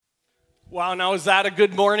Wow, now is that a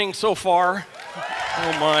good morning so far?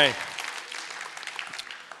 Oh my.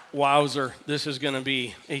 Wowzer, this is going to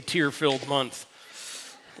be a tear-filled month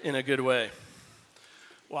in a good way.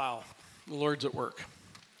 Wow, the Lord's at work.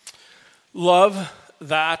 Love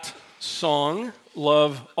that song.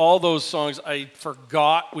 Love all those songs. I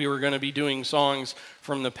forgot we were going to be doing songs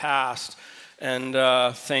from the past. And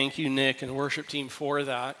thank you, Nick and worship team, for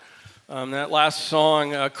that. That last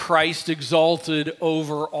song, Christ Exalted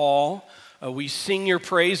Over All. We sing your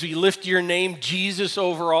praise, we lift your name, Jesus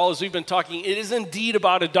over all. As we've been talking, it is indeed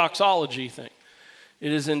about a doxology thing.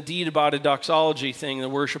 It is indeed about a doxology thing, the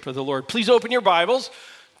worship of the Lord. Please open your Bibles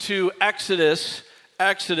to Exodus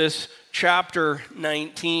chapter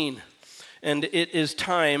 19. And it is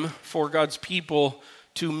time for God's people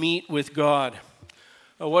to meet with God.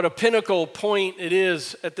 What a pinnacle point it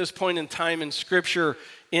is at this point in time in Scripture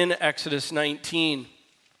in Exodus 19.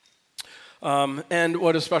 And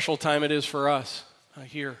what a special time it is for us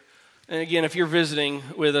here. And again, if you're visiting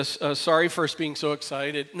with us, sorry for us being so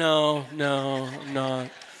excited. No, I'm not.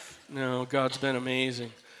 No, God's been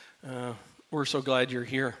amazing. We're so glad you're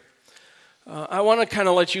here. I want to kind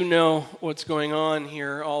of let you know what's going on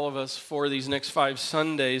here, all of us, for these next 5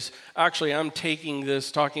 Sundays. Actually, I'm taking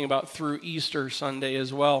this, talking about through Easter Sunday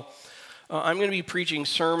as well. I'm going to be preaching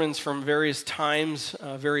sermons from various times,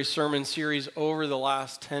 various sermon series over the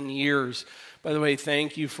last 10 years. By the way,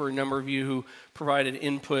 thank you for a number of you who provided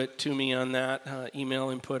input to me on that,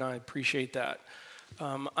 email input. I appreciate that.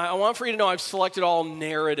 I want for you to know I've selected all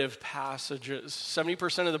narrative passages.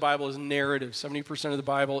 70% of the Bible is narrative. 70% of the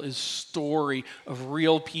Bible is story of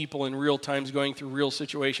real people in real times going through real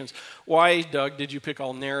situations. Why, Doug, did you pick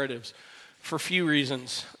all narratives? For a few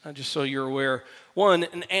reasons, just so you're aware. One,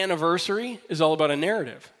 an anniversary is all about a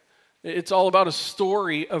narrative. It's all about a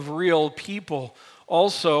story of real people.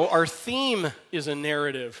 Also, our theme is a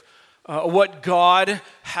narrative. What God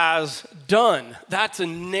has done. That's a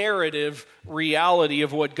narrative reality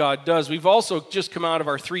of what God does. We've also just come out of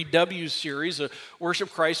our 3W series,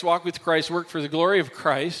 Worship Christ, Walk with Christ, Work for the Glory of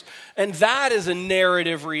Christ. And that is a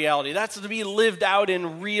narrative reality. That's to be lived out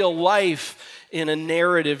in real life, in a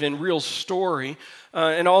narrative, in real story.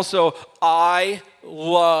 And also, I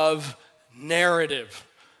love narrative.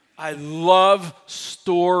 I love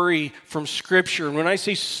story from Scripture. And when I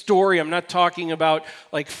say story, I'm not talking about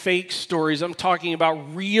like fake stories. I'm talking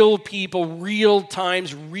about real people, real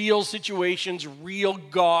times, real situations, real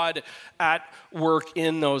God at work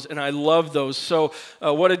in those. And I love those. So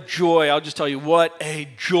what a joy. I'll just tell you, what a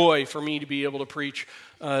joy for me to be able to preach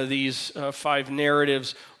these 5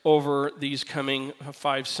 narratives over these coming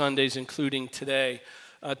 5 Sundays, including today.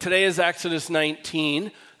 Today is Exodus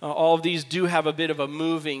 19. All of these do have a bit of a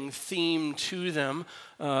moving theme to them.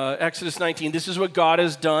 Exodus 19, this is what God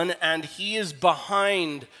has done, and He is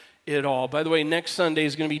behind it all. By the way, next Sunday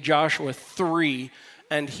is going to be Joshua 3,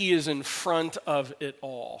 and He is in front of it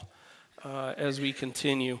all as we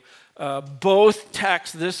continue. Both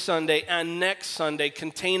texts, this Sunday and next Sunday,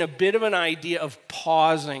 contain a bit of an idea of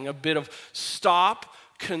pausing, a bit of stop,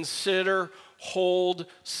 consider, hold,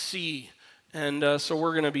 see. And so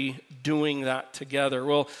we're going to be doing that together.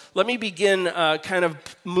 Well, let me begin kind of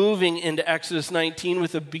moving into Exodus 19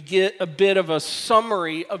 with a bit of a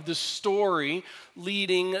summary of the story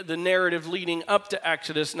the narrative leading up to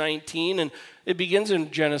Exodus 19. And it begins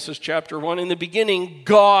in Genesis chapter 1. In the beginning,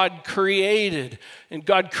 God created, and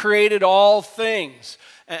God created all things.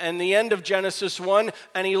 And the end of Genesis 1,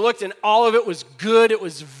 and He looked, and all of it was good. It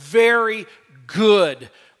was very good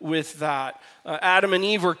with that. Adam and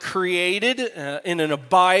Eve were created in an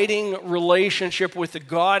abiding relationship with the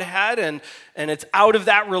Godhead, and it's out of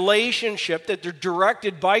that relationship that they're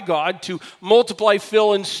directed by God to multiply,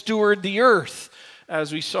 fill, and steward the earth,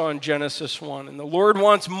 as we saw in Genesis 1. And the Lord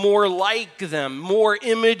wants more like them, more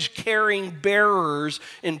image-carrying bearers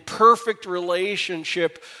in perfect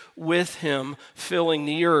relationship with Him, filling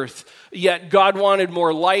the earth. Yet God wanted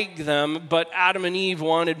more like them, but Adam and Eve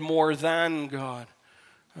wanted more than God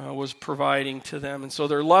was providing to them. And so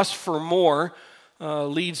their lust for more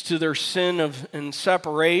leads to their sin and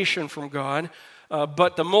separation from God.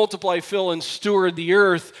 But the multiply, fill, and steward the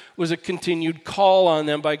earth was a continued call on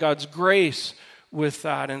them by God's grace with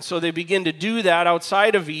that. And so they begin to do that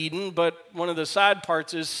outside of Eden, but one of the sad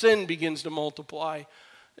parts is sin begins to multiply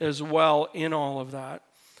as well in all of that.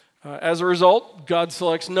 As a result, God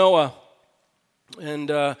selects Noah.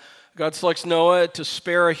 And God selects Noah to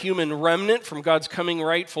spare a human remnant from God's coming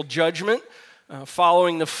rightful judgment.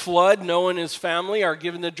 Following the flood, Noah and his family are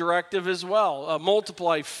given the directive as well.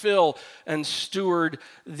 Multiply, fill, and steward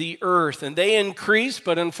the earth. And they increase,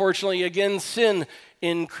 but unfortunately, again, sin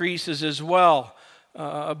increases as well.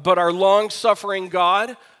 But our long-suffering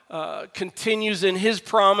God continues in his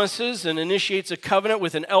promises and initiates a covenant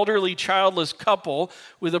with an elderly, childless couple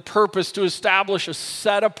with a purpose to establish a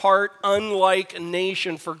set-apart, unlike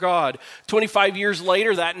nation for God. 25 years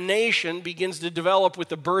later, that nation begins to develop with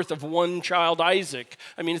the birth of one child, Isaac.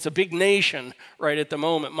 I mean, it's a big nation right at the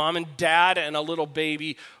moment. Mom and dad and a little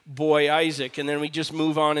baby boy, Isaac. And then we just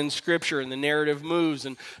move on in Scripture, and the narrative moves,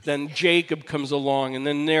 and then Jacob comes along, and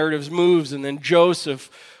then narratives moves, and then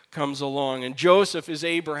Joseph comes along. And Joseph is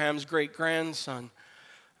Abraham's great-grandson.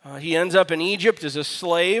 He ends up in Egypt as a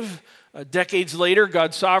slave. Decades later,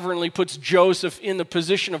 God sovereignly puts Joseph in the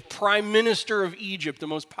position of prime minister of Egypt, the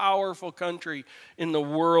most powerful country in the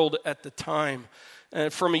world at the time.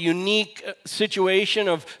 From a unique situation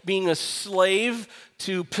of being a slave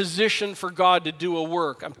to position for God to do a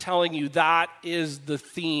work. I'm telling you, that is the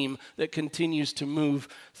theme that continues to move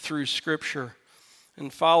through Scripture.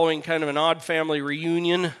 And following kind of an odd family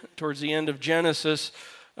reunion towards the end of Genesis,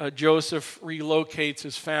 Joseph relocates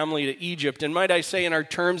his family to Egypt. And might I say, in our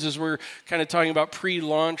terms, as we're kind of talking about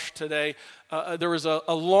pre-launch today, there was a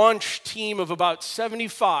launch team of about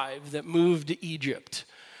 75 that moved to Egypt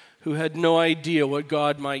who had no idea what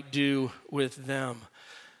God might do with them.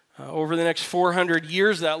 Over the next 400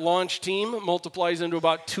 years, that launch team multiplies into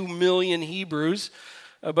about 2 million Hebrews.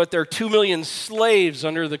 But there are 2 million slaves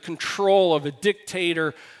under the control of a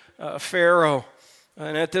dictator, Pharaoh.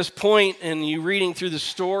 And at this point, in you reading through the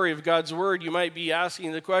story of God's Word, you might be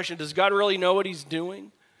asking the question, does God really know what he's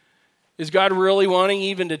doing? Is God really wanting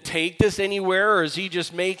even to take this anywhere, or is he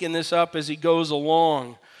just making this up as he goes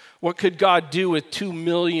along? What could God do with 2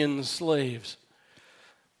 million slaves?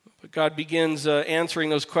 But God begins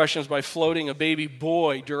answering those questions by floating a baby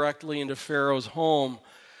boy directly into Pharaoh's home.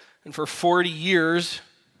 And for 40 years,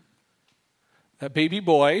 that baby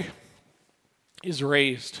boy is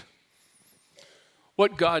raised.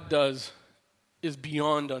 What God does is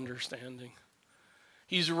beyond understanding.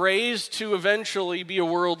 He's raised to eventually be a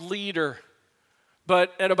world leader.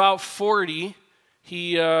 But at about 40,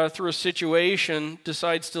 he, through a situation,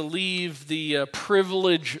 decides to leave the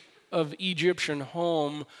privilege of Egyptian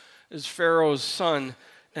home as Pharaoh's son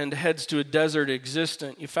and heads to a desert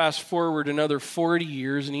existence. You fast forward another 40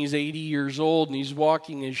 years, and he's 80 years old, and he's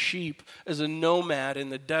walking his sheep as a nomad in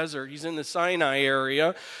the desert. He's in the Sinai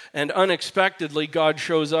area, and unexpectedly, God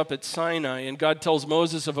shows up at Sinai, and God tells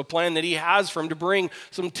Moses of a plan that he has for him to bring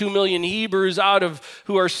some 2 million Hebrews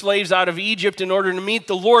who are slaves out of Egypt in order to meet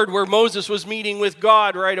the Lord, where Moses was meeting with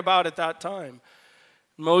God right about at that time.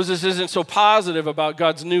 Moses isn't so positive about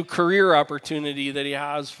God's new career opportunity that he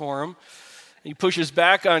has for him. He pushes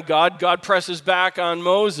back on God. God presses back on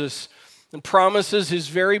Moses and promises his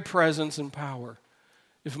very presence and power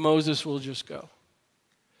if Moses will just go.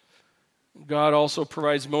 God also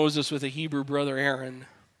provides Moses with a Hebrew brother, Aaron.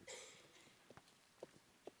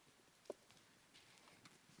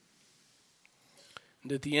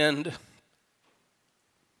 And at the end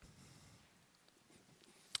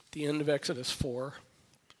of Exodus 4,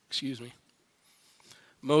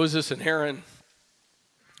 Moses and Aaron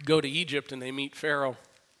go to Egypt and they meet Pharaoh.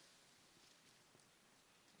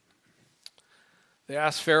 They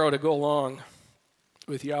ask Pharaoh to go along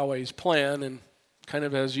with Yahweh's plan, and kind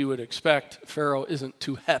of as you would expect, Pharaoh isn't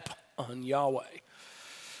too hep on Yahweh.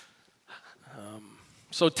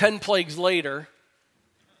 So 10 plagues later,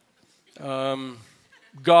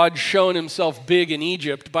 God's shown himself big in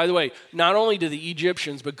Egypt. By the way, not only to the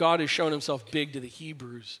Egyptians, but God has shown himself big to the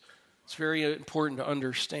Hebrews. It's very important to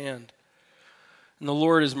understand. And the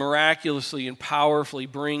Lord is miraculously and powerfully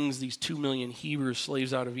brings these 2 million Hebrew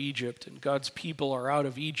slaves out of Egypt. And God's people are out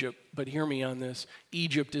of Egypt. But hear me on this.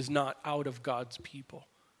 Egypt is not out of God's people.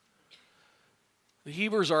 The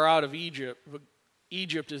Hebrews are out of Egypt, but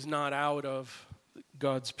Egypt is not out of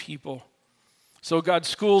God's people. So God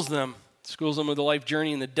schools them with a life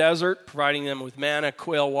journey in the desert, providing them with manna,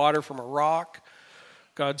 quail water from a rock.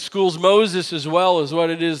 God schools Moses as well as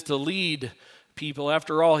what it is to lead people.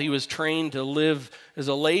 After all, he was trained to live as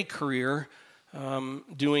a lay career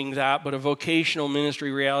doing that, but a vocational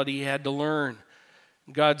ministry reality he had to learn.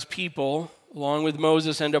 God's people, along with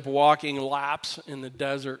Moses, end up walking laps in the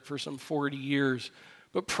desert for some 40 years.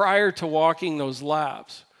 But prior to walking those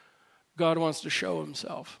laps, God wants to show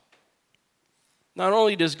himself. Not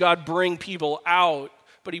only does God bring people out,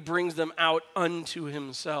 but he brings them out unto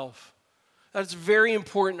himself. That's very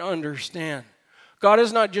important to understand. God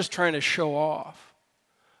is not just trying to show off.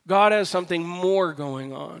 God has something more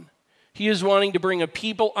going on. He is wanting to bring a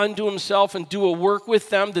people unto himself and do a work with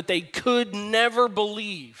them that they could never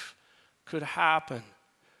believe could happen.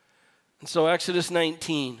 And so Exodus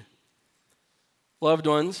 19, loved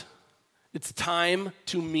ones, It's time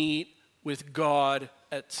to meet with God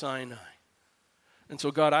at Sinai. And so,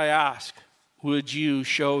 God, I ask, would you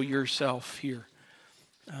show yourself here?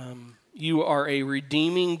 You are a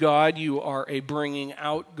redeeming God. You are a bringing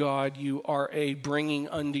out God. You are a bringing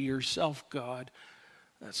unto yourself God.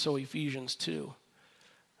 That's so Ephesians 2.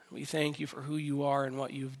 We thank you for who you are and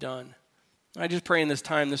what you've done. I just pray in this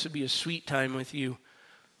time this would be a sweet time with you,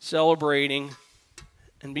 celebrating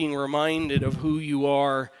and being reminded of who you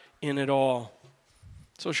are in it all.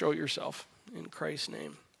 So show yourself in Christ's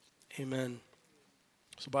name. Amen.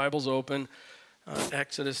 So Bible's open.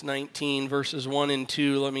 Exodus 19, verses 1 and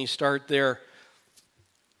 2. Let me start there.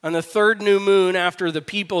 On the third new moon, after the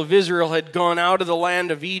people of Israel had gone out of the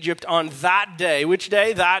land of Egypt on that day, which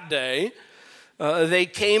day? That day. They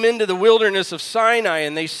came into the wilderness of Sinai,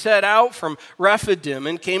 and they set out from Rephidim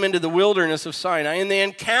and came into the wilderness of Sinai, and they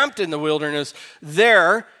encamped in the wilderness.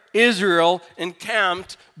 There, Israel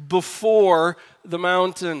encamped before the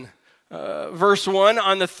mountain. Verse 1,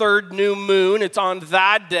 on the third new moon, it's on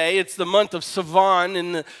that day. It's the month of Sivan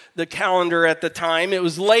in the calendar at the time. It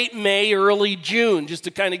was late May, early June, just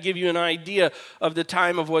to kind of give you an idea of the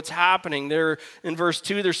time of what's happening. There in verse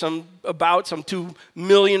 2, there's some 2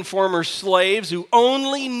 million former slaves who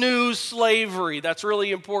only knew slavery. That's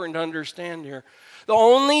really important to understand here. The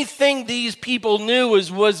only thing these people knew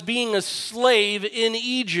was being a slave in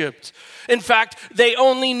Egypt. In fact, they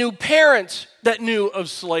only knew parents that knew of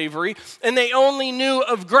slavery, and they only knew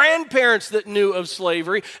of grandparents that knew of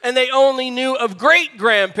slavery, and they only knew of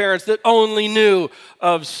great-grandparents that only knew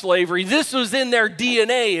of slavery. This was in their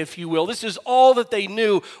DNA, if you will. This is all that they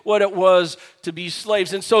knew what it was to be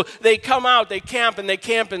slaves. And so they come out, they camp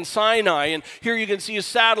in Sinai, and here you can see a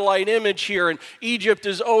satellite image here, and Egypt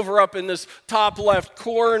is over up in this top left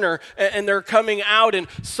corner, and they're coming out, and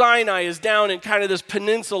Sinai is down in kind of this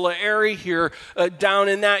peninsula area here. Down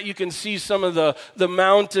in that, you can see some of the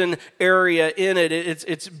mountain area in it.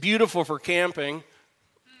 It's beautiful for camping,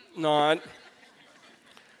 not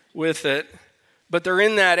with it. But they're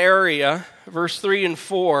in that area, verse 3 and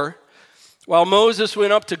 4. While Moses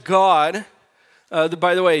went up to God,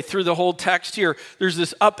 by the way, through the whole text here, there's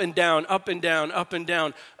this up and down, up and down, up and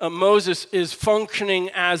down. Moses is functioning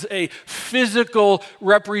as a physical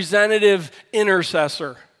representative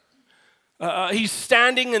intercessor. He's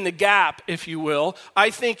standing in the gap, if you will. I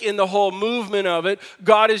think in the whole movement of it,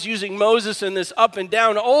 God is using Moses in this up and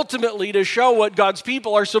down ultimately to show what God's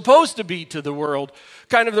people are supposed to be to the world.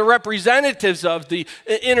 Kind of the representatives of, the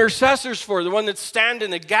intercessors for, the one that stand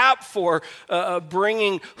in the gap for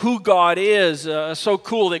bringing who God is. So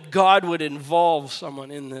cool that God would involve someone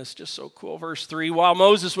in this. Just so cool. Verse 3, while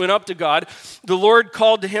Moses went up to God, the Lord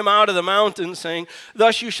called to him out of the mountain, saying,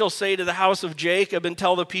 "Thus you shall say to the house of Jacob and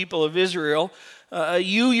tell the people of Israel,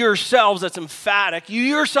 you yourselves," that's emphatic, "you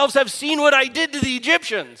yourselves have seen what I did to the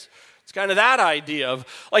Egyptians." It's kind of that idea of,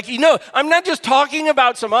 I'm not just talking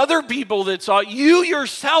about some other people that saw it. You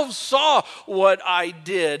yourselves saw what I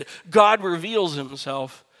did. God reveals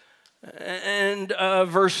himself. And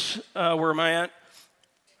where am I at?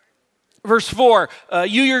 Verse 4,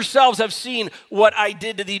 you yourselves have seen what I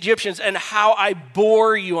did to the Egyptians and how I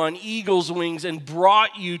bore you on eagle's wings and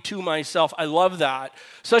brought you to myself. I love that.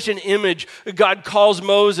 Such an image. God calls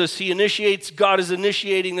Moses. God is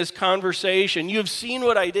initiating this conversation. You have seen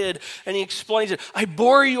what I did. And he explains it. I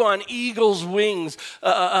bore you on eagle's wings.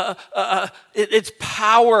 It's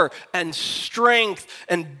power and strength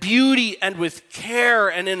and beauty and with care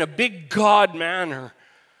and in a big God manner.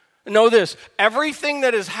 Know this, everything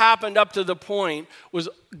that has happened up to the point was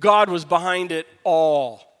God was behind it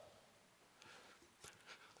all.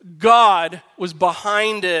 God was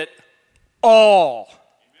behind it all. Amen.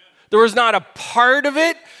 There was not a part of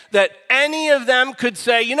it that any of them could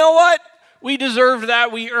say, you know what, we deserved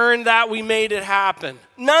that, we earned that, we made it happen.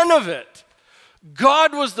 None of it.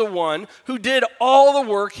 God was the one who did all the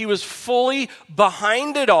work. He was fully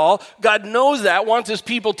behind it all. God knows that, wants his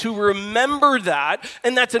people to remember that.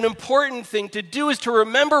 And that's an important thing to do, is to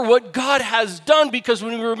remember what God has done. Because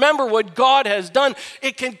when we remember what God has done,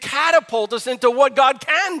 it can catapult us into what God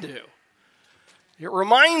can do. It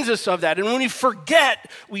reminds us of that. And when we forget,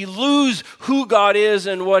 we lose who God is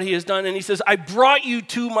and what he has done. And he says, I brought you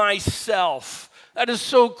to myself. That is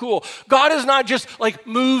so cool. God is not just like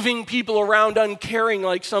moving people around uncaring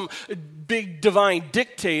like some big divine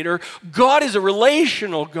dictator. God is a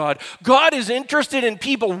relational God. God is interested in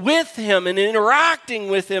people with him and interacting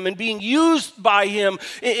with him and being used by him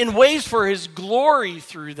in ways for his glory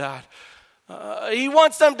through that. He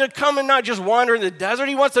wants them to come and not just wander in the desert.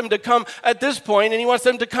 He wants them to come at this point, and he wants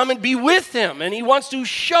them to come and be with him. And he wants to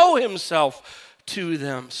show himself to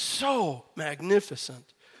them. So magnificent.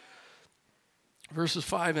 Verses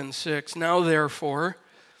 5 and 6. Now therefore,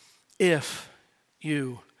 if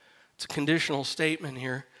you, it's a conditional statement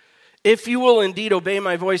here, if you will indeed obey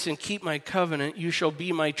my voice and keep my covenant, you shall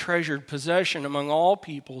be my treasured possession among all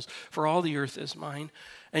peoples, for all the earth is mine.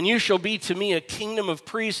 And you shall be to me a kingdom of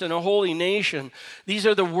priests and a holy nation. These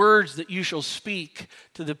are the words that you shall speak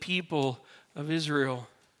to the people of Israel.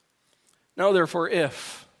 Now therefore,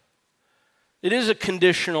 if. It is a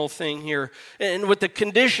conditional thing here. And with the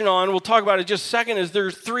condition on, we'll talk about it in just a second, is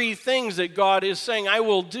there's three things that God is saying, I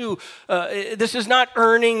will do. This is not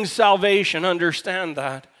earning salvation, understand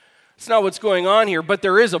that. It's not what's going on here, but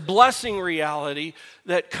there is a blessing reality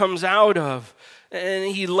that comes out of.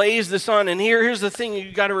 And he lays this on. And here's the thing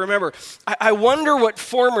you got to remember. I wonder what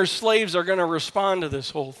former slaves are going to respond to this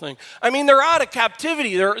whole thing. I mean, they're out of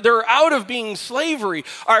captivity. They're out of being slavery.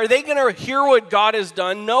 Are they going to hear what God has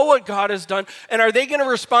done, know what God has done? And are they going to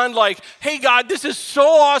respond like, hey, God, this is so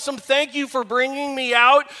awesome. Thank you for bringing me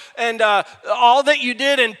out and all that you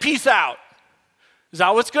did, and peace out? Is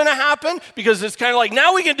that what's going to happen? Because it's kind of like,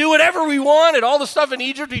 now we can do whatever we want, and all the stuff in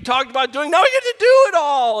Egypt we talked about doing, now we get to do it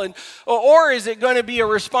all. Or is it going to be a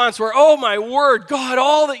response where, oh my word, God,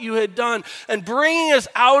 all that you had done, and bringing us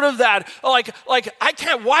out of that, like I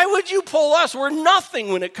can't, why would you pull us? We're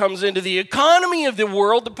nothing when it comes into the economy of the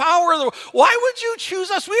world, the power of the world. Why would you choose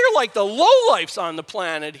us? We are like the lowlifes on the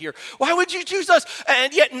planet here. Why would you choose us?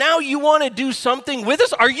 And yet now you want to do something with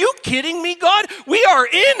us? Are you kidding me, God? We are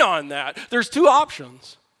in on that. There's two options.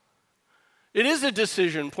 It is a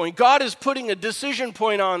decision point. God is putting a decision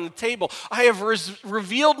point on the table. I have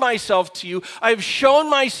revealed myself to you. I have shown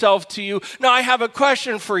myself to you. Now I have a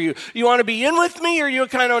question for you. You want to be in with me, or you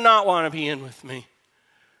kind of not want to be in with me?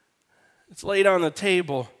 It's laid on the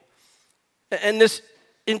table. And this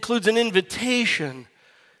includes an invitation.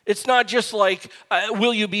 It's not just like,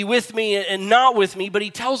 will you be with me and not with me, but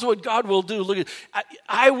he tells what God will do. Look,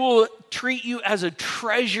 I will treat you as a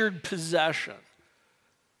treasured possession.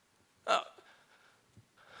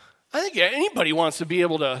 I think anybody wants to be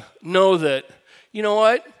able to know that, you know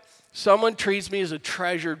what? Someone treats me as a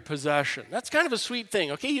treasured possession. That's kind of a sweet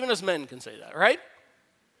thing, okay? Even us men can say that, right?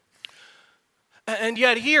 And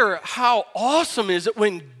yet here, how awesome is it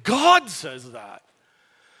when God says that?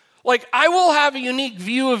 Like, I will have a unique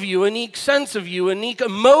view of you, a unique sense of you, a unique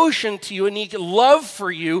emotion to you, a unique love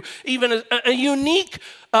for you, even a unique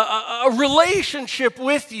a relationship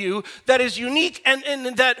with you that is unique and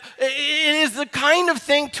that it is the kind of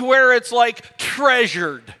thing to where it's like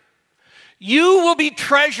treasured. You will be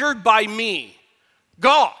treasured by me,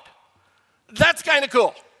 God. That's kind of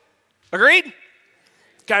cool. Agreed?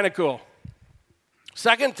 Kind of cool.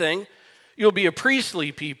 Second thing, you'll be a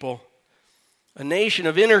priestly people. A nation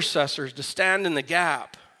of intercessors to stand in the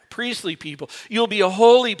gap. Priestly people. You'll be a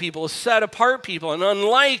holy people, a set-apart people, an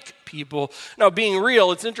unlike people. Now, being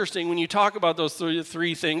real, it's interesting when you talk about those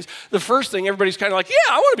three things. The first thing, everybody's kind of like, yeah,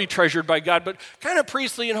 I want to be treasured by God, but kind of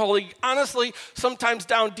priestly and holy. Honestly, sometimes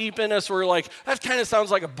down deep in us, we're like, that kind of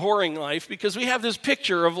sounds like a boring life because we have this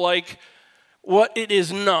picture of like what it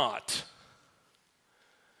is not.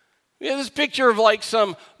 We have this picture of like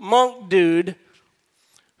some monk dude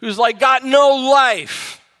who's like got no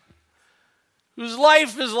life, whose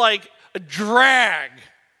life is like a drag.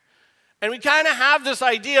 And we kind of have this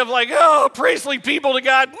idea of like, oh, priestly people to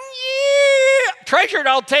God, yeah, treasured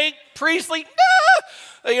I'll take, priestly,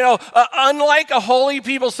 nah. You know, unlike a holy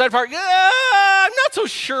people set apart, I'm not so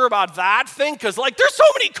sure about that thing because like there's so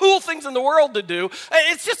many cool things in the world to do.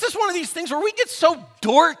 It's just one of these things where we get so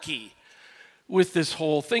dorky with this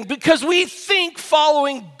whole thing because we think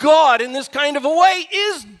following God in this kind of a way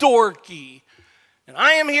is dorky. And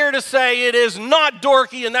I am here to say it is not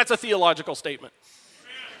dorky, and that's a theological statement.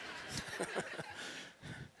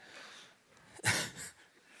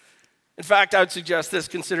 In fact, I would suggest this,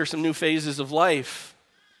 consider some new phases of life.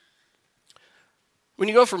 When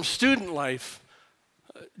you go from student life,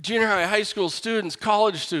 junior high, high school students,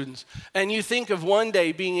 college students, and you think of one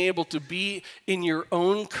day being able to be in your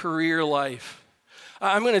own career life,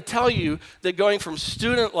 I'm going to tell you that going from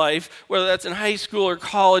student life, whether that's in high school or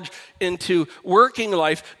college, into working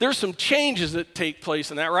life, there's some changes that take place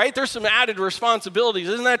in that, right? There's some added responsibilities.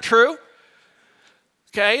 Isn't that true?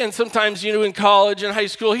 Okay, and sometimes, you know, in college and high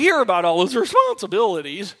school, hear about all those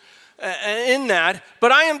responsibilities in that.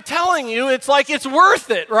 But I am telling you, it's like it's worth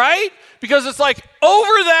it, right? Because it's like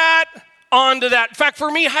over that, onto that. In fact, for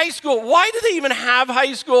me, high school, why do they even have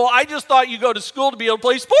high school? I just thought you go to school to be able to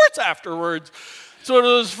play sports afterwards. So it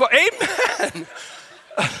was, amen.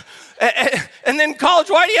 And then college,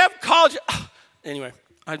 why do you have college? Anyway,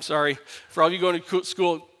 I'm sorry. For all of you going to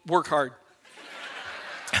school, work hard.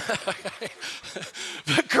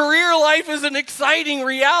 But career life is an exciting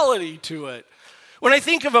reality to it. When I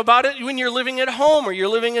think about it, when you're living at home or you're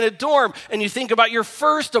living in a dorm and you think about your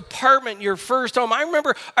first apartment, your first home. I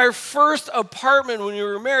remember our first apartment when we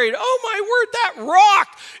were married. Oh my word, that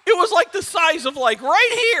rocked. It was like the size of like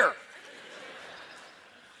right here.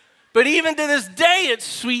 But even to this day, it's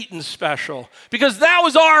sweet and special because that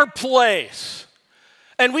was our place.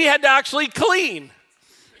 And we had to actually clean.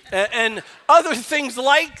 And other things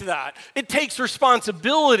like that. It takes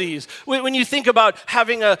responsibilities. When you think about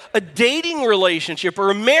having a dating relationship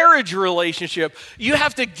or a marriage relationship, you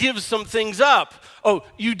have to give some things up. Oh,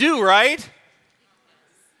 you do, right?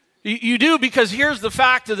 You do, because here's the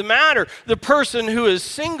fact of the matter. The person who is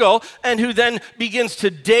single and who then begins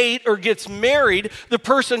to date or gets married, the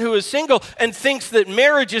person who is single and thinks that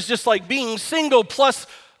marriage is just like being single plus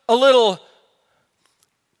a little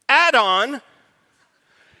add-on,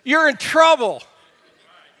 you're in trouble.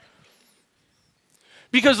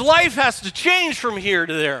 Because life has to change from here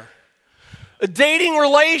to there. A dating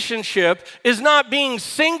relationship is not being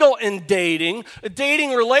single and dating. A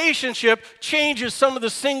dating relationship changes some of the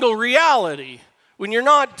single reality when you're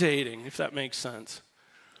not dating, if that makes sense.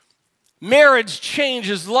 Marriage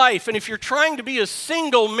changes life. And if you're trying to be a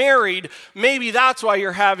single married, maybe that's why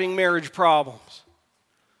you're having marriage problems.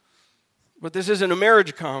 But this isn't a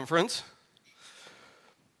marriage conference.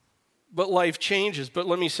 But life changes. But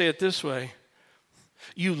let me say it this way.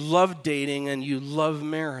 You love dating and you love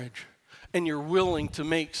marriage. And you're willing to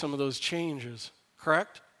make some of those changes.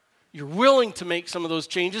 Correct? You're willing to make some of those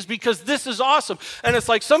changes because this is awesome. And it's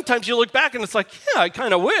like sometimes you look back and it's like, yeah, I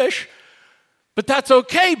kind of wish. But that's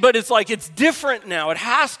okay. But it's like it's different now. It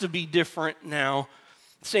has to be different now.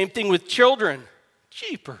 Same thing with children.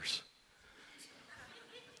 Jeepers.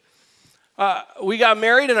 We got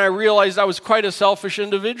married and I realized I was quite a selfish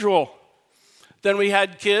individual. Then we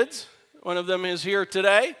had kids. One of them is here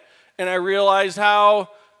today. And I realized how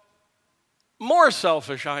more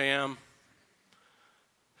selfish I am.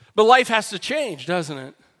 But life has to change, doesn't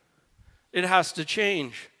it? It has to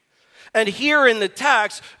change. And here in the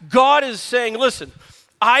text, God is saying, listen,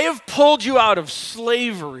 I have pulled you out of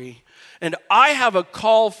slavery. And I have a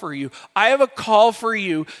call for you. I have a call for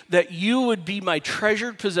you that you would be my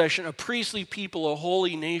treasured possession, a priestly people, a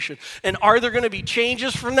holy nation. And are there going to be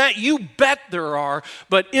changes from that? You bet there are.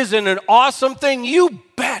 But isn't it an awesome thing? You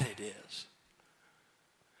bet it is.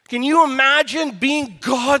 Can you imagine being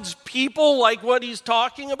God's people like what he's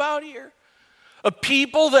talking about here? A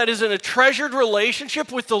people that is in a treasured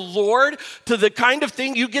relationship with the Lord to the kind of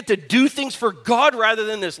thing you get to do things for God rather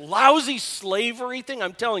than this lousy slavery thing.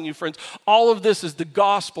 I'm telling you, friends, all of this is the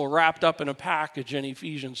gospel wrapped up in a package in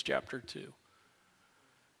Ephesians chapter 2.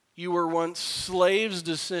 You were once slaves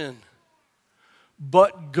to sin,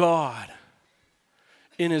 but God,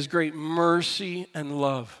 in his great mercy and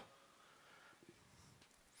love,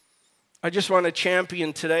 I just want to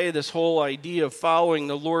champion today this whole idea of following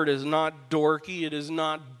the Lord is not dorky. It is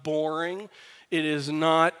not boring. It is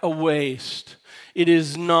not a waste. It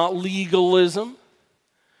is not legalism.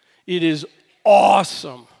 It is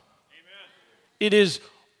awesome. Amen. It is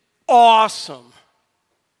awesome.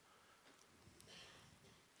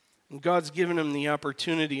 And God's given him the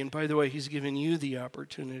opportunity. And by the way, he's given you the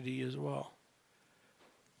opportunity as well.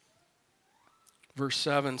 Verse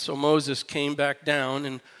 7, so Moses came back down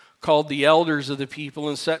and called the elders of the people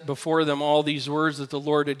and set before them all these words that the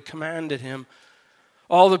Lord had commanded him.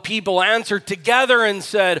 All the people answered together and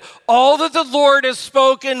said, all that the Lord has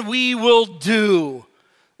spoken, we will do.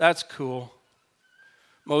 That's cool.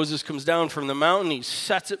 Moses comes down from the mountain. He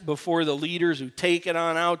sets it before the leaders who take it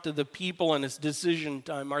on out to the people, and it's decision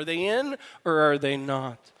time. Are they in or are they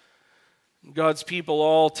not? God's people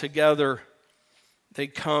all together, they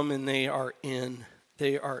come and they are in.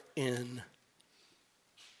 They are in.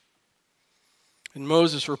 And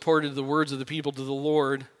Moses reported the words of the people to the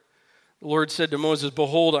Lord. The Lord said to Moses,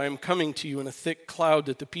 behold, I am coming to you in a thick cloud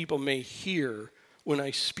that the people may hear when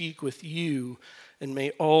I speak with you and may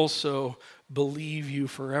also believe you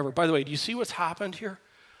forever. By the way, do you see what's happened here?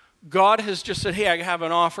 God has just said, hey, I have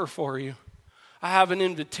an offer for you. I have an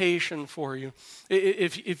invitation for you.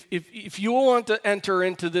 If you want to enter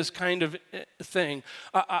into this kind of thing,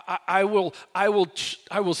 I will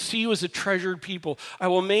see you as a treasured people. I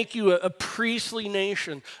will make you a priestly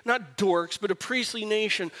nation, not dorks, but a priestly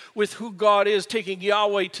nation with who God is, taking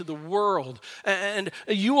Yahweh to the world. And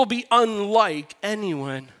you will be unlike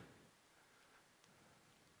anyone.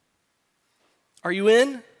 Are you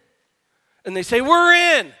in? And they say, we're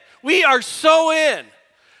in. We are so in.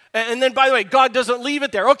 And then, by the way, God doesn't leave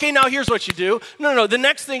it there. Okay, now here's what you do. No. The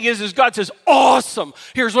next thing is God says, awesome.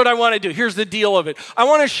 Here's what I want to do. Here's the deal of it. I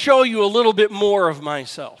want to show you a little bit more of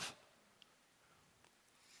myself.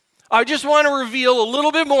 I just want to reveal a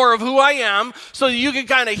little bit more of who I am so that you can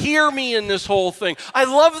kind of hear me in this whole thing. I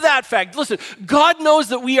love that fact. Listen, God knows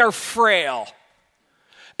that we are frail.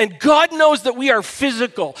 And God knows that we are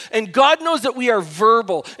physical, and God knows that we are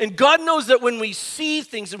verbal, and God knows that when we see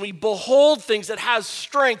things and we behold things, it has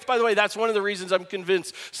strength. By the way, that's one of the reasons I'm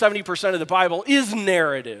convinced 70% of the Bible is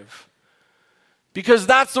narrative, because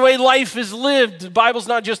that's the way life is lived. The Bible's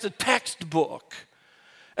not just a textbook.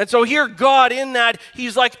 And so here, God, in that,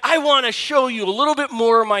 he's like, I want to show you a little bit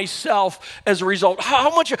more of myself as a result. How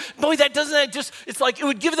much, boy, it's like it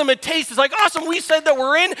would give them a taste. It's like, awesome, we said that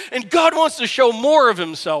we're in, and God wants to show more of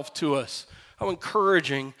himself to us. How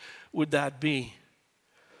encouraging would that be?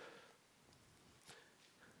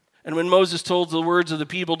 And when Moses told the words of the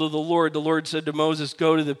people to the Lord said to Moses,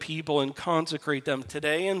 go to the people and consecrate them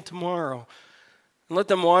today and tomorrow, and let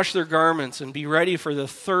them wash their garments and be ready for the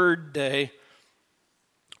third day.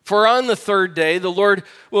 For on the third day, the Lord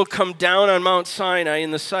will come down on Mount Sinai in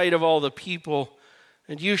the sight of all the people,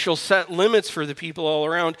 and you shall set limits for the people all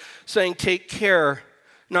around, saying, take care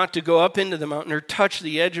not to go up into the mountain or touch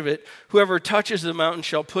the edge of it. Whoever touches the mountain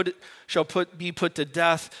shall be put to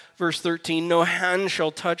death. Verse 13, no hand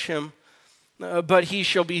shall touch him, but he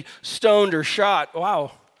shall be stoned or shot.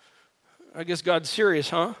 Wow, I guess God's serious,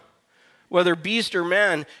 huh? Whether beast or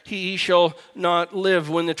man, he shall not live.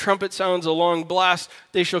 When the trumpet sounds a long blast,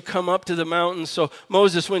 they shall come up to the mountain. So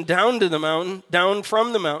Moses went down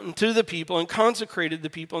from the mountain to the people and consecrated the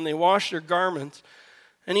people, and they washed their garments.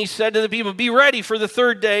 And he said to the people, be ready for the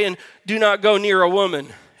third day and do not go near a woman.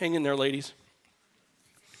 Hang in there, ladies.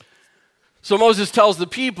 So Moses tells the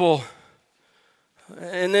people,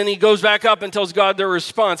 and then he goes back up and tells God their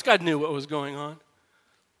response. God knew what was going on.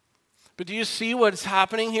 But do you see what's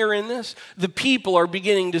happening here in this? The people are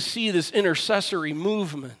beginning to see this intercessory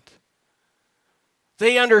movement.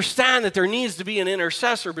 They understand that there needs to be an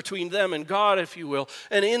intercessor between them and God, if you will.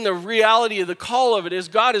 And in the reality of the call of it is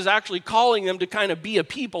God is actually calling them to kind of be a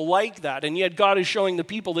people like that. And yet God is showing the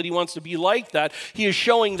people that he wants to be like that. He is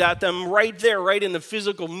showing that them right there, right in the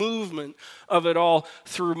physical movement of it all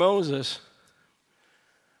through Moses.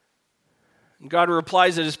 And God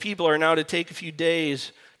replies that his people are now to take a few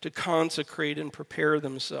days to consecrate and prepare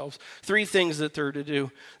themselves. 3 things that they're to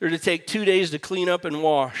do. They're to take 2 days to clean up and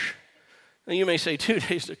wash. Now you may say 2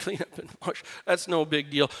 days to clean up and wash. That's no big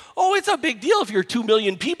deal. Oh, it's a big deal if you're 2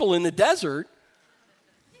 million people in the desert.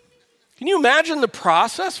 Can you imagine the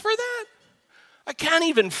process for that? I can't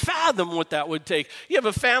even fathom what that would take. You have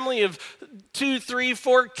a family of 2, 3,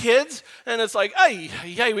 4 kids, and it's like, hey,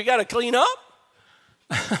 we got to clean up?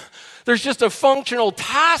 There's just a functional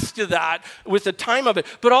task to that with the time of it.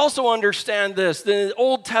 But also understand this. In the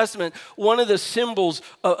Old Testament, one of the symbols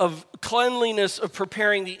of cleanliness of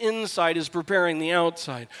preparing the inside is preparing the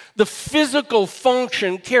outside. The physical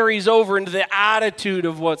function carries over into the attitude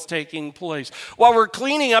of what's taking place. While we're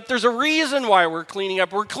cleaning up, there's a reason why we're cleaning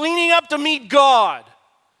up. We're cleaning up to meet God.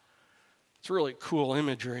 It's really cool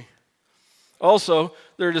imagery. Also,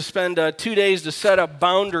 they're to spend 2 days to set up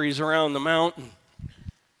boundaries around the mountain.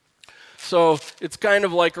 So it's kind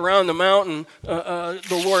of like around the mountain,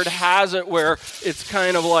 the Lord has it where it's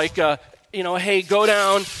kind of like, hey, go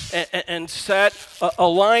down and set a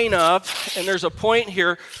line up. And there's a point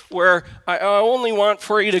here where I only want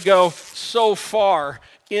for you to go so far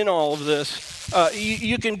in all of this.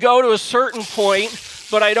 You can go to a certain point,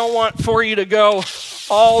 but I don't want for you to go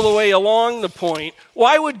all the way along the point.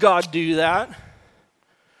 Why would God do that?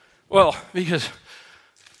 Well, because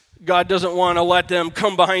God doesn't want to let them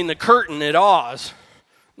come behind the curtain at Oz.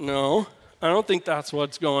 No, I don't think that's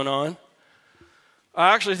what's going on.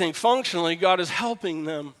 I actually think functionally God is helping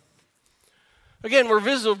them. Again, we're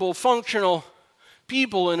visible, functional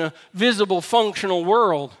people in a visible, functional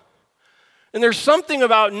world. And there's something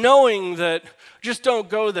about knowing that just don't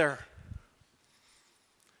go there.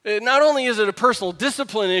 Not only is it a personal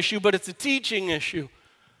discipline issue, but it's a teaching issue.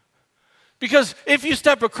 Because if you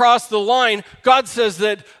step across the line, God says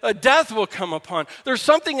that a death will come upon. There's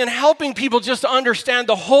something in helping people just to understand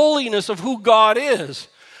the holiness of who God is.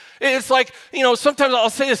 It's like, sometimes I'll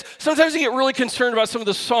say this, sometimes I get really concerned about some of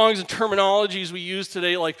the songs and terminologies we use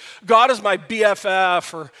today, like, God is my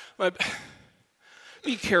BFF, or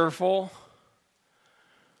be careful.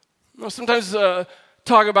 Sometimes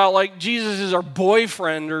talk about, like, Jesus is our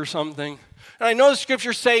boyfriend or something. And I know the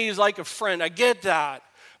scriptures say he's like a friend. I get that.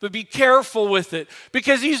 But be careful with it,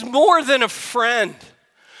 because he's more than a friend.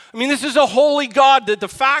 I mean, this is a holy God. That the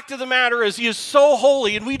fact of the matter is he is so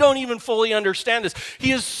holy, and we don't even fully understand this.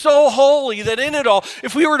 He is so holy that in it all,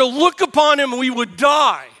 if we were to look upon him, we would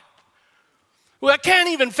die. Well, I can't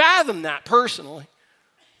even fathom that personally.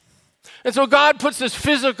 And so God puts this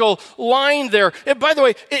physical line there. And by the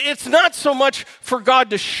way, it's not so much for God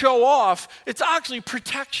to show off. It's actually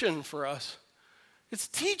protection for us. It's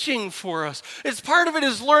teaching for us. It's part of it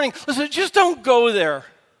is learning. Listen, just don't go there.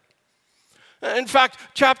 In fact,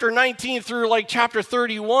 chapter 19 through like chapter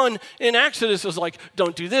 31 in Exodus is like,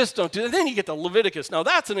 don't do this, don't do that. Then you get to Leviticus. Now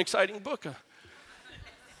that's an exciting book.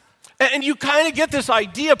 And you kind of get this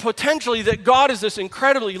idea potentially that God is this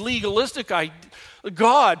incredibly legalistic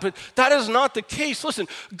God, but that is not the case. Listen,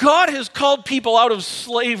 God has called people out of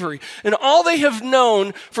slavery, and all they have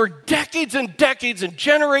known for decades and decades and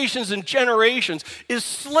generations is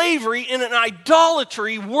slavery in an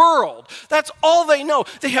idolatry world. That's all they know.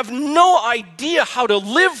 They have no idea how to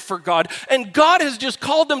live for God, and God has just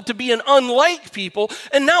called them to be an unlike people,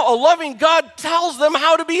 and now a loving God tells them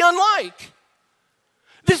how to be unlike.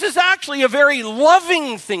 This is actually a very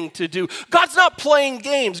loving thing to do. God's not playing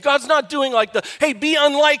games. God's not doing like hey, be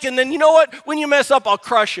unlike, and then you know what? When you mess up, I'll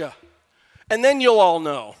crush you. And then you'll all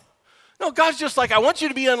know. No, God's just like, I want you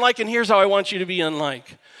to be unlike, and here's how I want you to be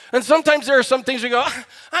unlike. And sometimes there are some things we go,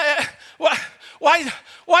 why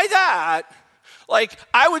that? Like,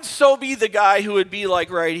 I would so be the guy who would be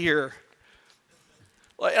like right here.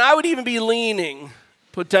 Like, and I would even be leaning.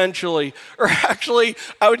 Potentially. Or actually,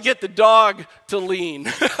 I would get the dog to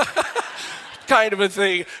lean. Kind of a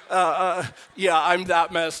thing. Yeah, I'm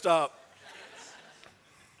that messed up.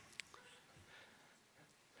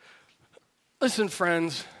 Listen,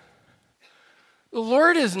 friends. The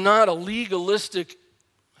Lord is not a legalistic,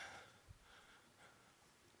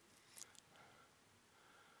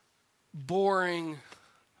 boring,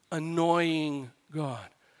 annoying God.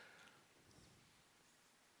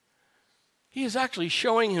 He is actually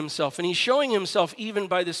showing himself, and he's showing himself even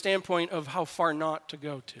by the standpoint of how far not to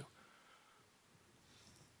go to.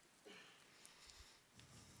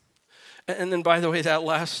 And then, by the way, that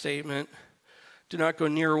last statement, do not go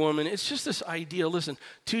near a woman, it's just this idea, listen,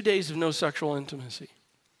 2 days of no sexual intimacy.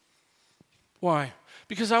 Why?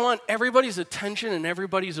 Because I want everybody's attention and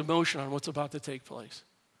everybody's emotion on what's about to take place.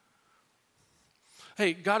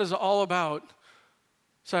 Hey, God is all about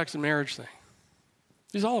sex and marriage thing.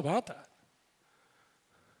 He's all about that.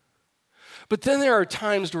 But then there are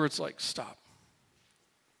times where it's like, stop.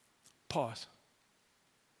 Pause.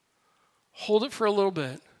 Hold it for a little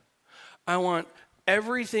bit. I want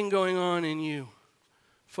everything going on in you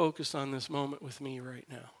focused on this moment with me right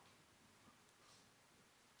now.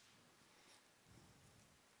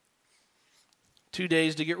 Two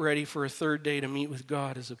days to get ready for a third day to meet with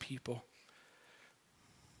God as a people.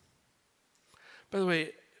 By the way,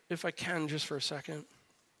 if I can just for a second,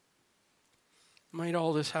 might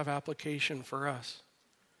all this have application for us?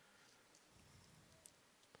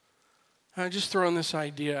 I'm just throwing this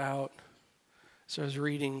idea out as I was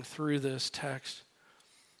reading through this text.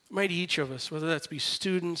 Might each of us, whether that's be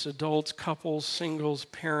students, adults, couples, singles,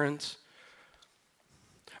 parents,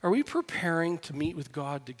 are we preparing to meet with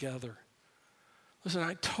God together? Listen,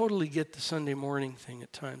 I totally get the Sunday morning thing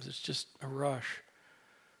at times. It's just a rush.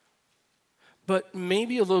 But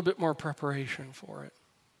maybe a little bit more preparation for it.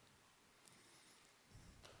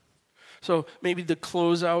 So maybe the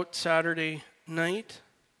closeout Saturday night,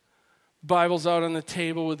 Bible's out on the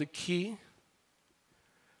table with a key,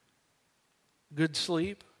 good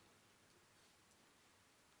sleep,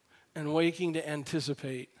 and waking to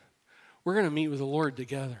anticipate. We're going to meet with the Lord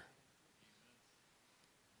together.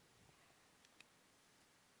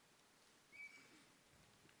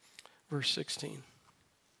 Verse 16.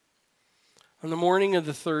 On the morning of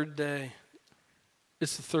the third day,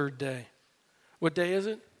 it's the third day. What day is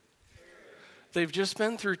it? They've just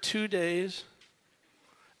been through 2 days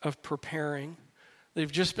of preparing.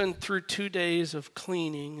 They've just been through 2 days of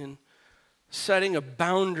cleaning and setting a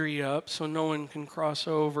boundary up so no one can cross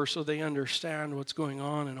over, so they understand what's going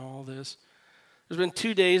on in all this. There's been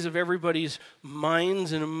 2 days of everybody's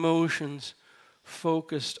minds and emotions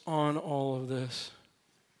focused on all of this.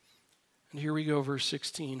 And here we go, verse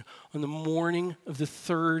 16. On the morning of the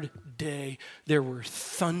third day, there were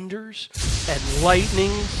thunders and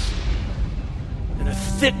lightnings and a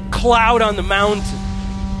thick cloud on the mountain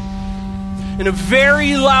and a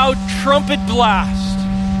very loud trumpet blast,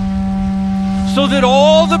 so that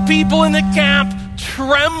all the people in the camp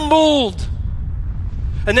trembled.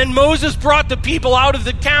 And then Moses brought the people out of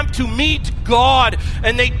the camp to meet God,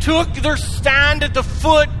 and they took their stand at the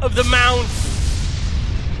foot of the mountain.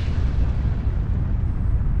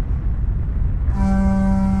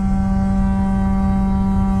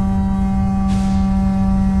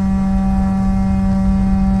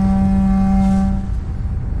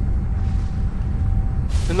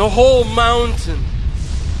 the whole mountain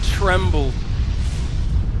trembled.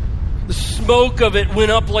 The smoke of it went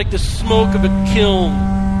up like the smoke of a kiln.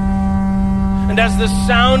 And as the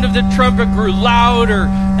sound of the trumpet grew louder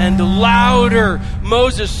and louder,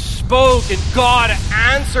 Moses spoke, and God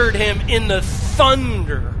answered him in the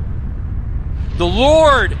thunder. The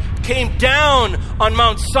Lord came down on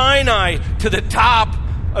Mount Sinai to the top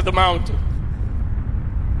of the mountain.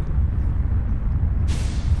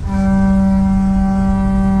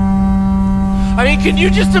 I mean, can you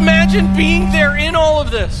just imagine being there in all of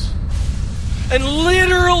this? And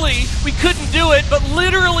literally, we couldn't do it, but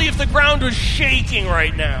literally if the ground was shaking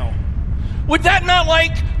right now, would that not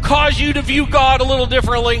cause you to view God a little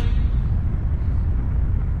differently?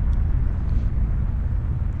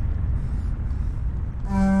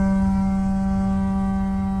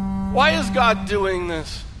 Why is God doing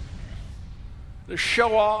this? To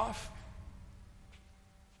show off?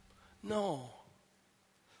 No.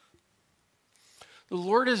 The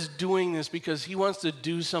Lord is doing this because he wants to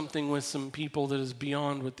do something with some people that is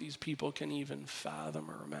beyond what these people can even fathom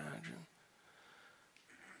or imagine.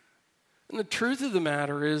 And the truth of the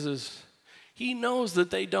matter is he knows that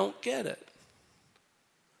they don't get it.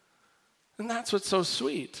 And that's what's so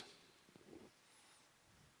sweet.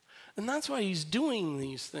 And that's why he's doing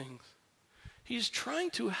these things. He's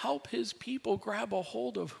trying to help his people grab a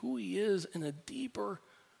hold of who he is in a deeper,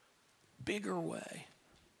 bigger way.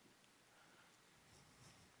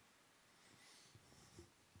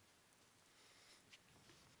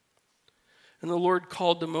 And the Lord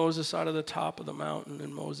called to Moses out of the top of the mountain,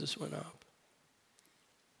 and Moses went up.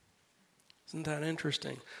 Isn't that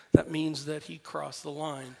interesting? That means that he crossed the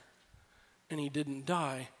line, and he didn't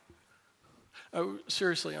die.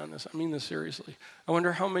 Seriously on this, I mean this seriously. I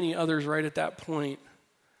wonder how many others right at that point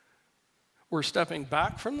were stepping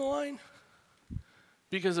back from the line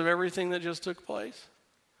because of everything that just took place,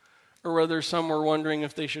 or whether some were wondering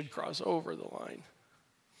if they should cross over the line.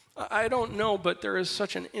 I don't know, but there is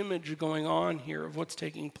such an image going on here of what's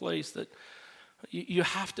taking place that you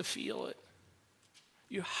have to feel it.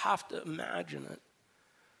 You have to imagine it,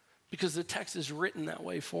 because the text is written that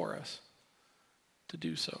way for us to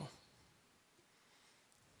do so.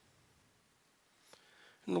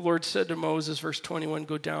 And the Lord said to Moses, verse 21,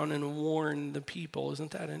 go down and warn the people.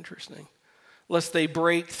 Isn't that interesting? Lest they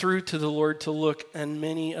break through to the Lord to look, and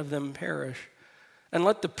many of them perish. And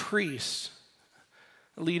let the priests,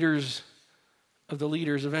 leaders of the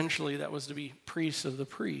leaders, eventually that was to be priests of the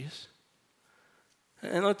priests,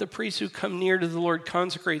 and let the priests who come near to the Lord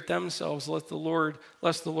consecrate themselves, lest the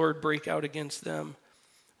Lord break out against them.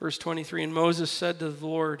 Verse 23, and Moses said to the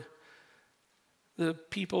Lord, the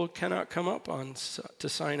people cannot come up to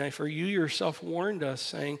Sinai, for you yourself warned us,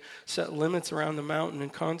 saying, set limits around the mountain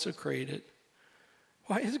and consecrate it.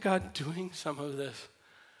 Why is God doing some of this?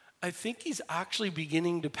 I think he's actually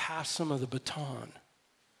beginning to pass some of the baton.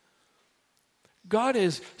 God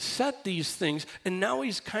has set these things, and now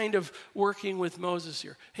he's kind of working with Moses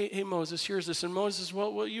here. Hey, Moses, here's this. And Moses,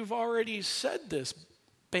 well, you've already said this.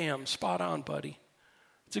 Bam, spot on, buddy.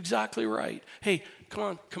 It's exactly right. Hey,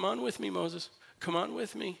 come on with me, Moses. Come on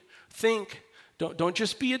with me. Think. Don't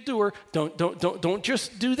just be a doer. Don't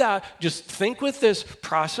just do that. Just think with this.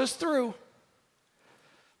 Process through.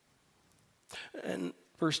 And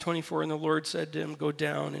verse 24, and the Lord said to him, go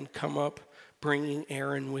down and come up, bringing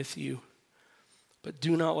Aaron with you. But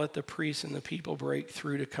do not let the priests and the people break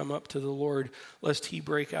through to come up to the Lord, lest he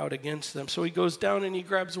break out against them. So he goes down and he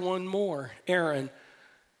grabs one more, Aaron,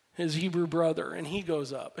 his Hebrew brother, and he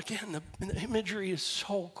goes up. Again, the imagery is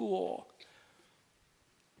so cool.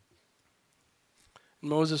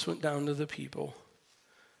 And Moses went down to the people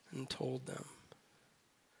and told them.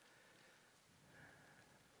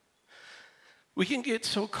 We can get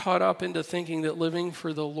so caught up into thinking that living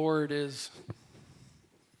for the Lord is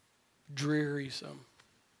drearisome,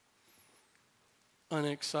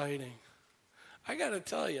 unexciting. I got to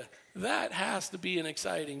tell you, that has to be an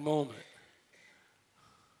exciting moment.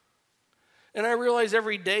 And I realize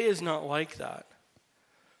every day is not like that.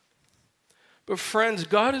 But friends,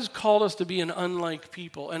 God has called us to be an unlike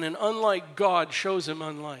people, and an unlike God shows him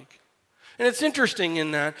unlike. And it's interesting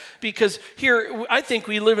in that, because here, I think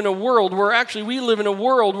we live in a world where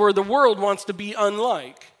the world wants to be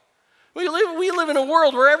unlike. We live in a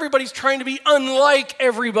world where everybody's trying to be unlike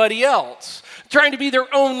everybody else, trying to be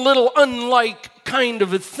their own little unlike kind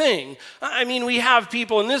of a thing. I mean, we have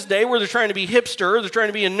people in this day where they're trying to be hipster, or they're trying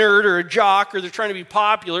to be a nerd or a jock, or they're trying to be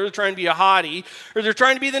popular, they're trying to be a hottie, or they're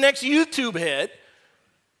trying to be the next YouTube hit,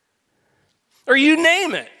 or you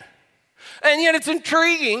name it. And yet it's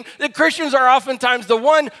intriguing that Christians are oftentimes the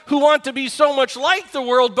one who want to be so much like the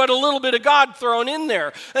world, but a little bit of God thrown in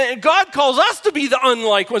there. And God calls us to be the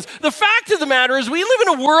unlike ones. The fact of the matter is we live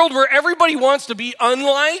in a world where everybody wants to be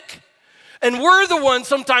unlike, and we're the ones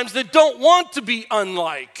sometimes that don't want to be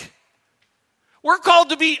unlike. We're called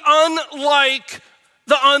to be unlike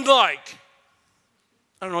the unlike.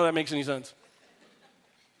 I don't know if that makes any sense.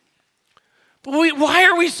 But why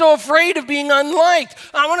are we so afraid of being unliked?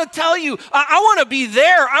 I want to tell you, I want to be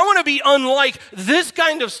there. I want to be unlike this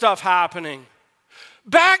kind of stuff happening.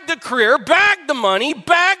 Bag the career, bag the money,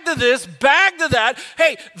 bag to this, bag to that.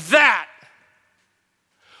 Hey, that.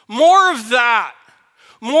 More of that.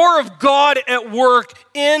 More of God at work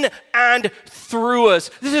in and through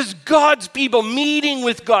us. This is God's people meeting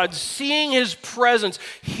with God, seeing his presence,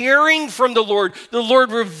 hearing from the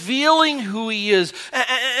Lord revealing who he is.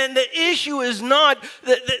 And the issue is not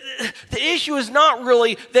the issue is not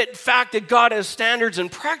really that fact that God has standards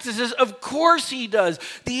and practices. Of course he does.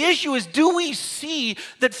 The issue is, do we see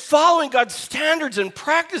that following God's standards and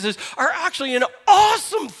practices are actually an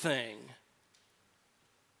awesome thing?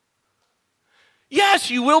 Yes,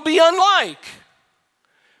 you will be unlike.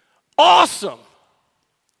 Awesome.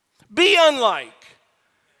 Be unlike.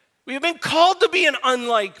 We have been called to be an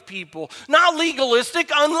unlike people, not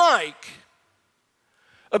legalistic, unlike.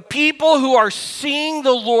 A people who are seeing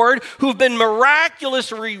the Lord, who've been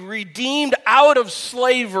miraculously redeemed out of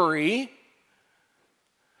slavery,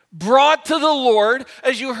 brought to the Lord,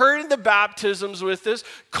 as you heard in the baptisms with this,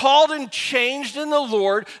 called and changed in the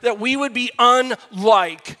Lord, that we would be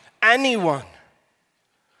unlike anyone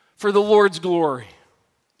for the Lord's glory.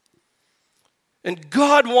 And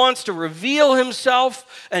God wants to reveal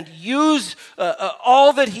himself and use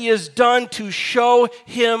all that he has done to show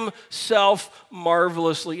himself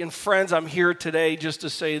marvelously. And friends, I'm here today just to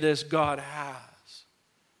say this: God has.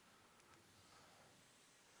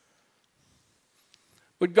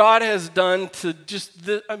 What God has done to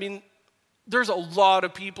there's a lot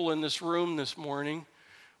of people in this room this morning.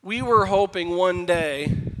 We were hoping one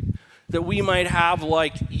day that we might have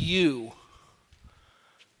like you.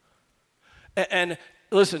 And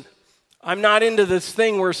listen, I'm not into this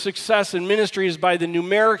thing where success in ministry is by the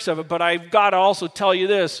numerics of it, but I've got to also tell you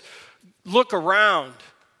this. Look around.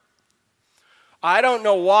 I don't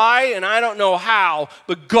know why and I don't know how,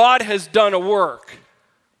 but God has done a work.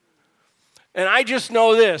 And I just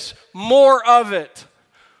know this: more of it,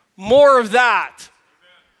 more of that.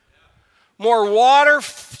 More water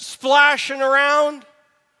splashing around.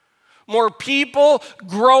 More people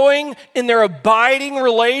growing in their abiding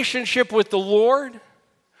relationship with the Lord.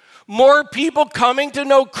 More people coming to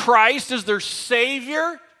know Christ as their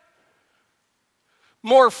Savior.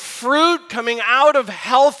 More fruit coming out of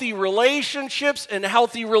healthy relationships and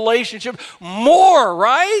healthy relationship. More,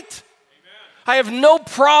 right? I have no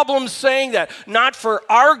problem saying that. Not for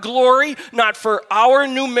our glory, not for our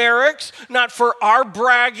numerics, not for our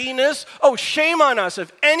bragginess. Oh, shame on us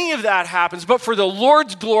if any of that happens, but for the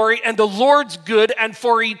Lord's glory and the Lord's good and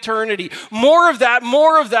for eternity. More of that,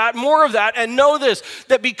 more of that, more of that. And know this,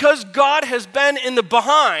 that because God has been in the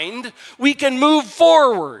behind, we can move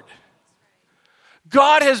forward.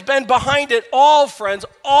 God has been behind it all, friends.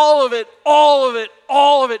 All of it, all of it,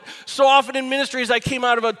 all of it. So often in ministry, as I came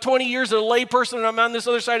out of about 20 years as a lay person, and I'm on this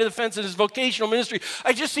other side of the fence in this vocational ministry,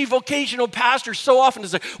 I just see vocational pastors so often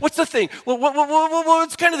as like, what's the thing?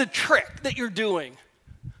 What's kind of the trick that you're doing?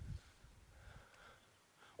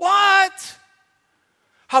 What?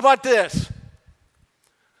 How about this?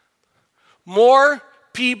 More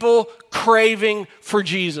people craving for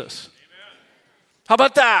Jesus. How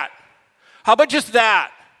about that? How about just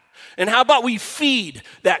that? And how about we feed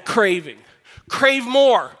that craving? Crave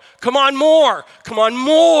more. Come on, more. Come on,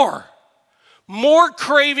 more. More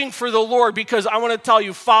craving for the Lord, because I want to tell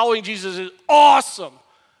you, following Jesus is awesome.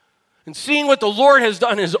 And seeing what the Lord has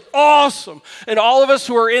done is awesome. And all of us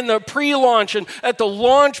who are in the pre-launch and at the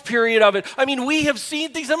launch period of it, I mean, we have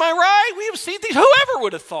seen things, am I right? We have seen things whoever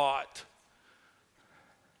would have thought.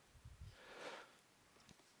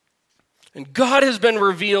 And God has been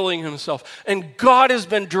revealing himself, and God has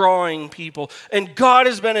been drawing people, and God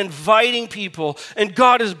has been inviting people, and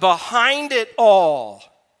God is behind it all.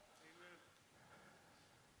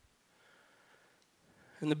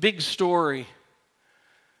 And the big story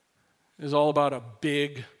is all about a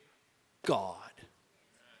big God.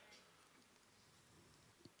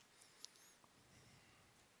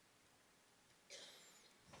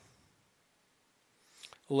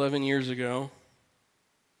 "11 years ago,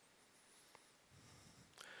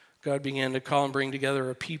 God began to call and bring together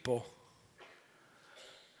a people.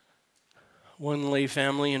 One lay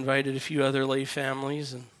family invited a few other lay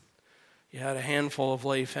families, and You had a handful of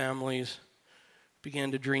lay families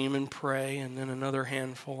began to dream and pray, and then another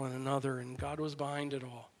handful and another, and God was behind it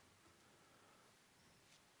all.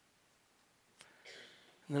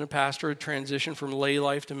 And then a pastor had transitioned from lay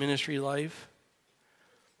life to ministry life.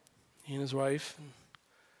 He and his wife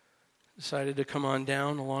decided to come on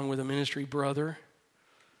down along with a ministry brother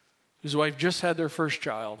whose wife just had their first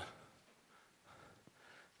child.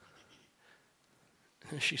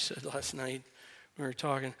 And she said last night, we were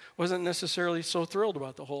talking, wasn't necessarily so thrilled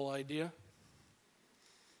about the whole idea.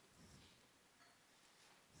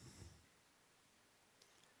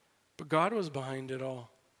 But God was behind it all.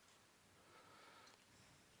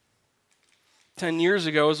 10 years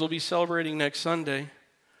ago, as we'll be celebrating next Sunday,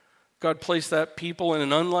 God placed that people in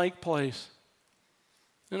an unlike place,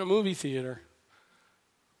 in a movie theater.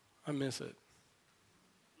 I miss it.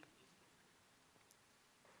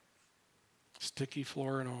 Sticky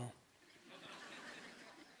floor and all.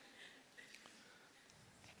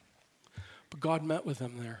 But God met with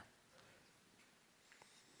them there.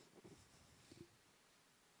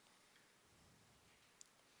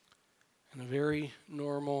 And a very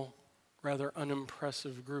normal, rather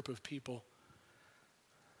unimpressive group of people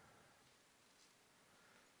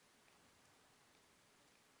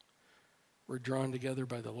were drawn together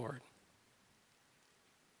by the Lord.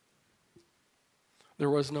 There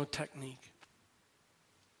was no technique.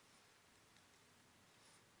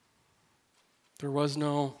 There was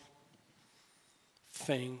no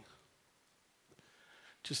thing.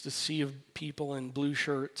 Just a sea of people in blue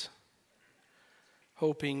shirts,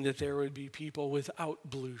 hoping that there would be people without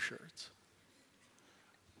blue shirts.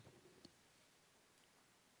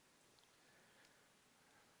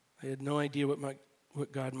 They had no idea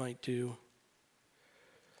what God might do.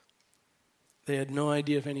 They had no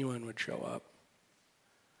idea if anyone would show up.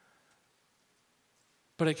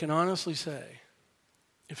 But I can honestly say,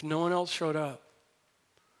 if no one else showed up,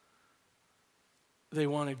 they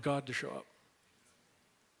wanted God to show up.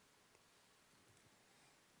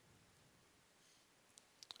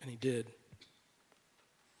 And he did.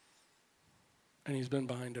 And he's been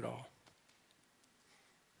behind it all.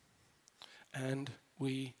 And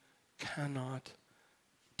we cannot,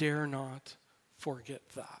 dare not forget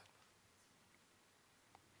that.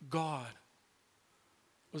 God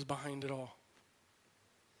was behind it all.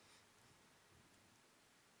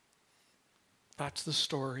 That's the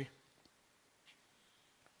story.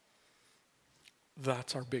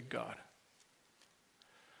 That's our big God.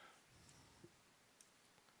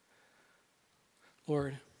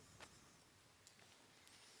 Lord,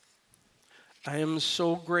 I am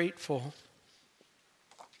so grateful,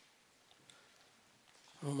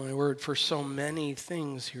 oh my word, for so many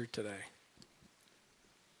things here today.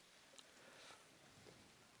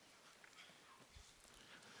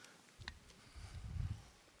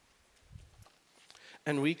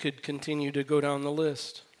 And we could continue to go down the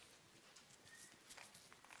list.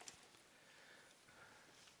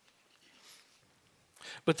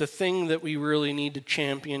 But the thing that we really need to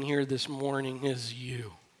champion here this morning is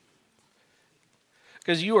you.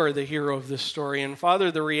 Because you are the hero of this story. And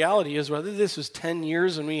Father, the reality is, whether this was 10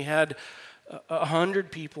 years and we had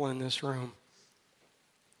 100 people in this room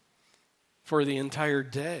for the entire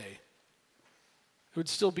day, it would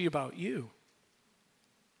still be about you.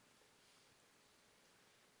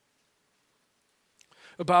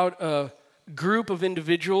 About a group of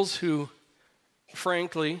individuals who,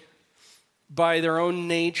 frankly, by their own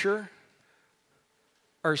nature,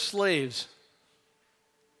 are slaves.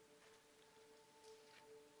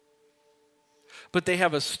 But they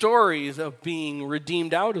have a story of being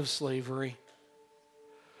redeemed out of slavery.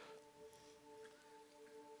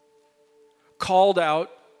 Called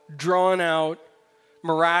out, drawn out,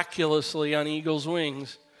 miraculously on eagle's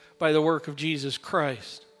wings by the work of Jesus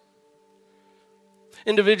Christ.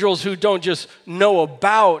 Individuals who don't just know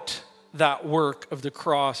about that work of the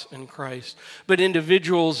cross in Christ, but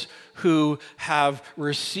individuals who have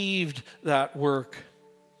received that work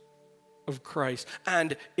of Christ,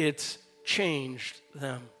 and it's changed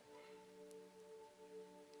them.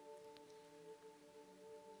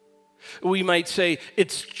 We might say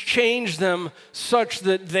it's changed them such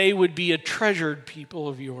that they would be a treasured people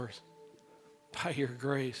of yours by your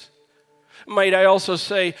grace. Might I also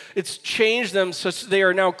say it's changed them such that they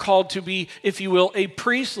are now called to be, if you will, a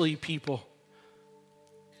priestly people,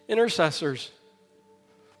 intercessors,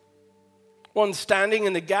 one standing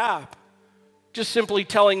in the gap, just simply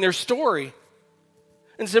telling their story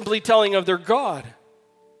and simply telling of their God.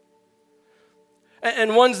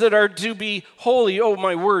 And ones that are to be holy. Oh,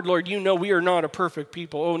 my word, Lord, you know we are not a perfect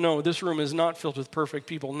people. Oh, no, this room is not filled with perfect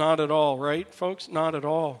people. Not at all, right, folks? Not at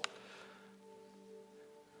all.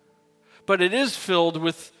 but it is filled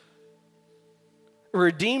with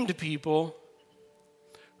redeemed people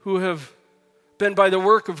who have been, by the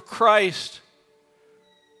work of Christ,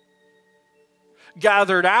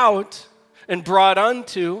 gathered out and brought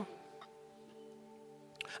unto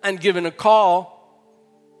and given a call,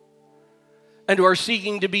 and who are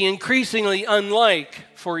seeking to be increasingly unlike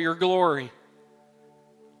for your glory.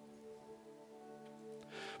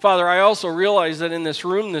 Father, I also realize that in this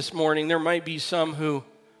room this morning, there might be some who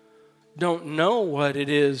don't know what it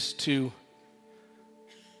is to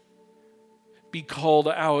be called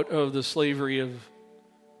out of the slavery of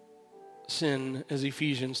sin, as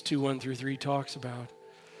Ephesians 2:1-3 talks about.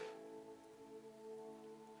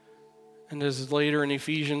 And as later in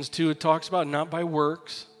Ephesians 2 it talks about, not by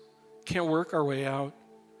works, can't work our way out,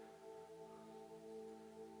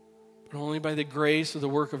 but only by the grace of the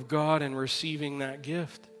work of God and receiving that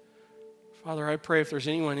gift. Father, I pray if there's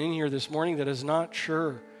anyone in here this morning that is not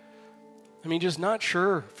sure, just not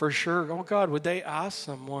sure for sure, oh God, would they ask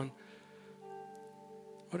someone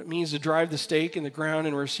what it means to drive the stake in the ground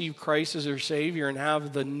and receive Christ as their Savior and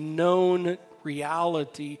have the known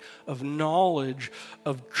reality of knowledge,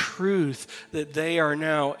 of truth, that they are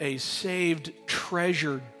now a saved,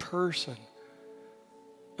 treasured person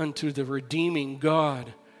unto the redeeming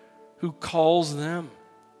God who calls them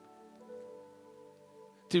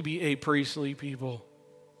to be a priestly people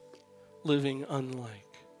living unlike.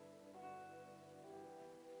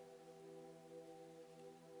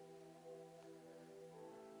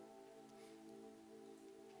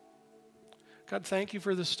 God, thank you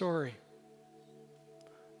for the story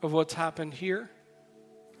of what's happened here.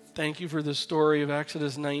 Thank you for the story of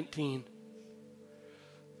Exodus 19.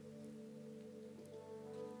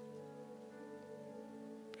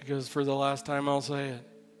 Because for the last time I'll say it,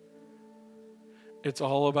 it's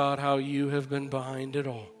all about how you have been behind it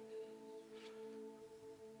all.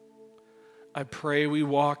 I pray we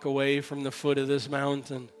walk away from the foot of this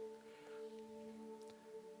mountain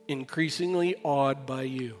increasingly awed by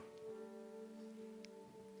you.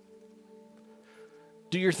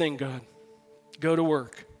 Do your thing, God. Go to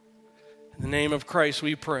work. In the name of Christ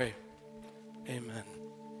we pray. Amen.